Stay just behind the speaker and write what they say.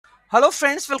Hello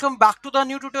friends, welcome back to the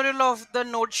new tutorial of the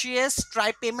Node.js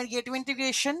Stripe payment gateway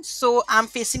integration. So I'm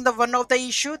facing the one of the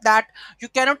issue that you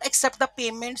cannot accept the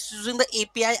payments using the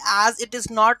API as it is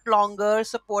not longer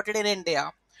supported in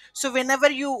India. So whenever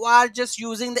you are just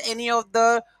using any of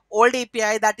the old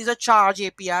API, that is a charge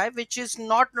API which is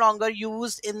not longer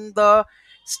used in the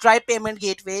Stripe payment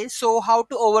gateway. So how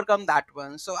to overcome that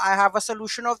one? So I have a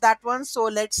solution of that one. So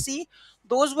let's see.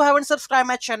 Those who haven't subscribed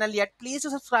my channel yet, please do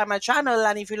subscribe my channel,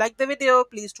 and if you like the video,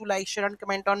 please do like, share and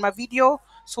comment on my video.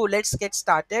 So let's get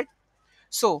started.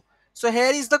 So so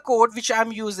here is the code which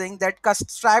I'm using, that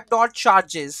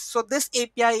stripe.charges. So this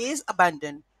API is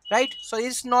abandoned, right? So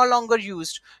it's no longer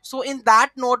used. So in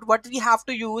that node, what we have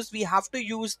to use, we have to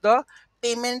use the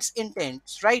payments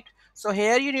intents, right? So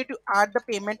here you need to add the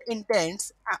payment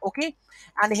intents, okay,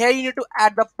 and here you need to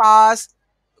add the pass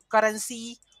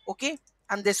currency, okay,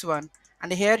 and this one,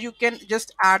 and here you can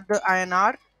just add the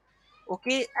INR,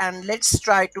 okay, and let's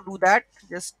try to do that.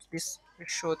 Just this,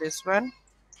 show this one,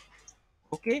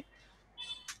 okay,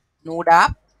 node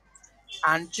app,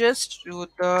 and just do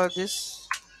the this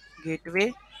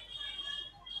gateway,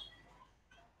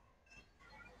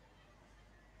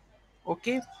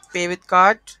 okay, pay with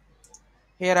card.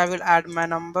 Here I will add my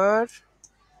number,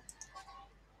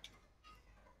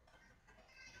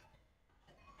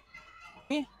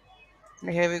 okay,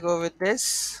 and here we go with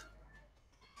this.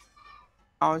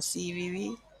 Now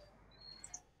CVV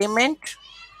payment,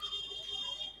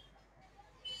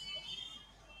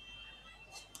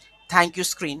 thank you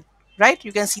screen, right?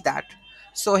 You can see that.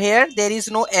 So here there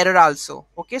is no error also,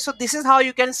 okay. So this is how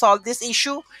you can solve this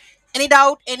issue. Any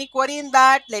doubt, any query in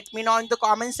that, let me know in the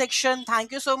comment section.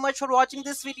 Thank you so much for watching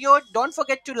this video. Don't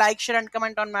forget to like, share and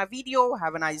comment on my video.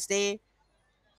 Have a nice day.